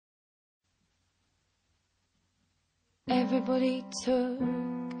Everybody took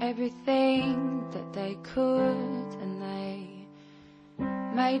everything that they could, and they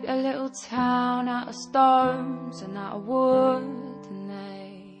made a little town out of stones and out of wood, and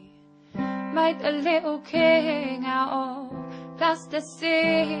they made a little king out of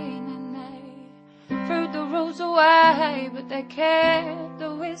plasticine, and they threw the rules away, but they kept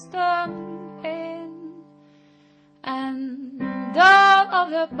the wisdom in. And all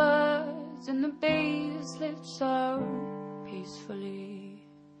of the birds and the bees lived so peacefully,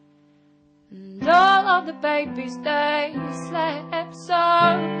 and all of the babies, they slept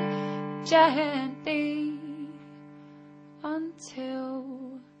so gently, until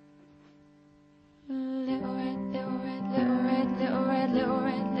little red, little red, little red, little red, little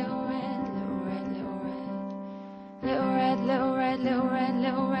red, little red, little red, little red, little red, little red,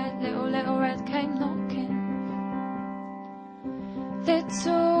 little red, little red came knocking.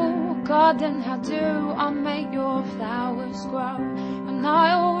 Little garden, how do I make your flowers grow? And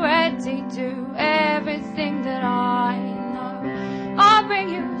I already do everything that I know. I bring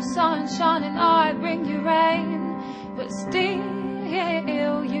you sunshine and I bring you rain, but still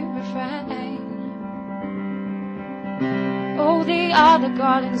you refrain. All the other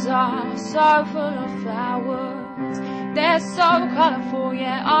gardens are so full of flowers, they're so colourful,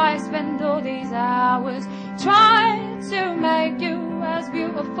 yeah, I spend all these hours trying to make you as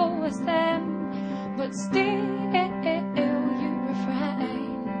beautiful as them, but still you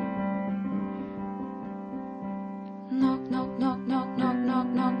refrain. Knock, knock, knock, knock, knock, knock,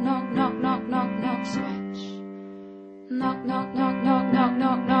 knock, knock, knock, knock, knock, knock, scratch. Knock, knock, knock, knock, knock,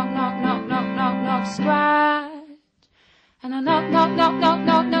 knock, knock, knock, knock, knock, knock, knock, scratch. And I knock, knock, knock,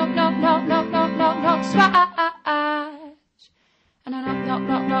 knock, knock, knock, knock, knock, knock, knock, knock, knock, scratch. And I knock, knock,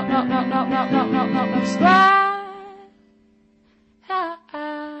 knock, knock, knock, knock, knock, knock, knock, knock, knock, knock, scratch.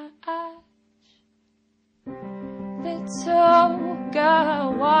 Little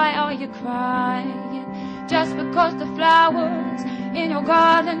girl, why are you crying? Just because the flowers in your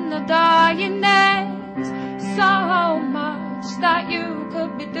garden are dying. There's so much that you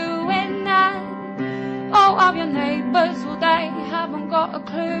could be doing, and all of your neighbours, well, they haven't got a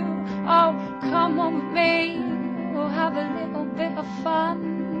clue. Oh, come on with me, we'll have a little bit of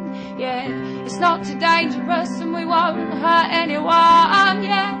fun. Yeah, it's not too dangerous and we won't hurt anyone.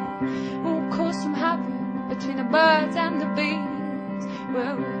 Yeah, we'll cause some havoc between the birds and the bees.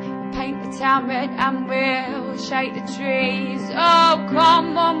 We'll paint the town red and we'll shake the trees. Oh,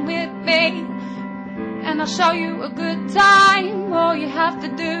 come on with me and I'll show you a good time. All you have to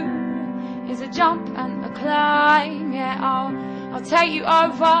do is a jump and a climb. Yeah, I'll take you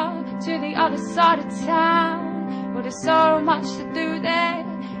over to the other side of town, well, there's so much to do there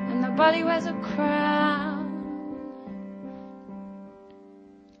and nobody wears a crown.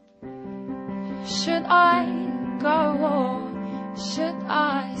 Should I go or should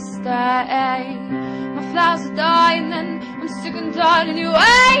I stay? My flowers are dying and I'm sick and tired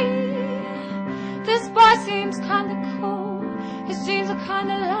anyway. This bar seems kinda cool, it seems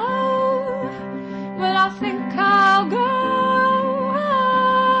kinda low, but I think I'll go.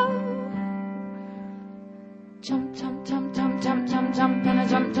 Jump, jump, jump, jump, jump, jump, jump, and I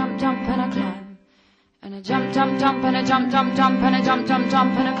jump, jump, jump, and I climb. And I jump, jump, jump, and I jump, jump, jump, and I jump, jump,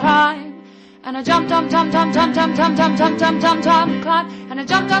 jump, and I climb. And I jump, jump, jump, jump, jump, jump, jump, jump, jump, jump, jump, jump, climb. And I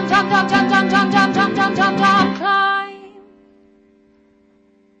jump, jump, jump, jump, jump, jump, jump, jump, jump, jump, jump, jump, climb.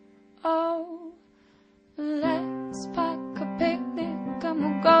 Oh, let's pack a picnic and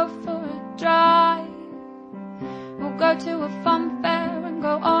we'll go for a drive. We'll go to a fun fair and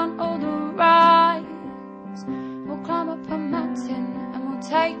go on all the rides. We'll climb up a mountain and we'll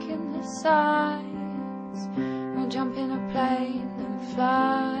take in the sights. We'll jump in a plane and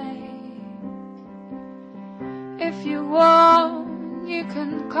fly. If you want, you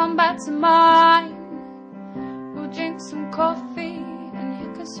can come back to mine. We'll drink some coffee and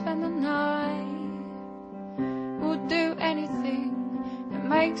you can spend the night. We'll do anything that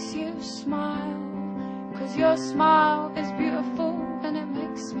makes you smile, 'cause your smile is beautiful and it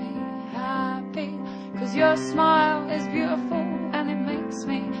makes me happy. 'Cause your smile is beautiful and it makes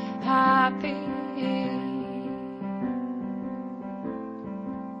me happy.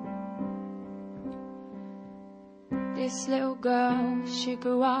 This little girl, she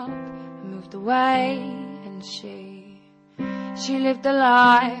grew up and moved away, and she lived a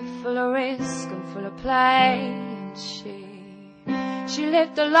life full of risk and full of play, and she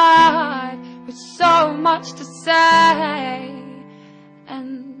lived a life with so much to say.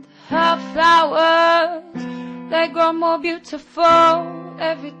 And her flowers, they grow more beautiful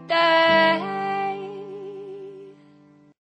every day.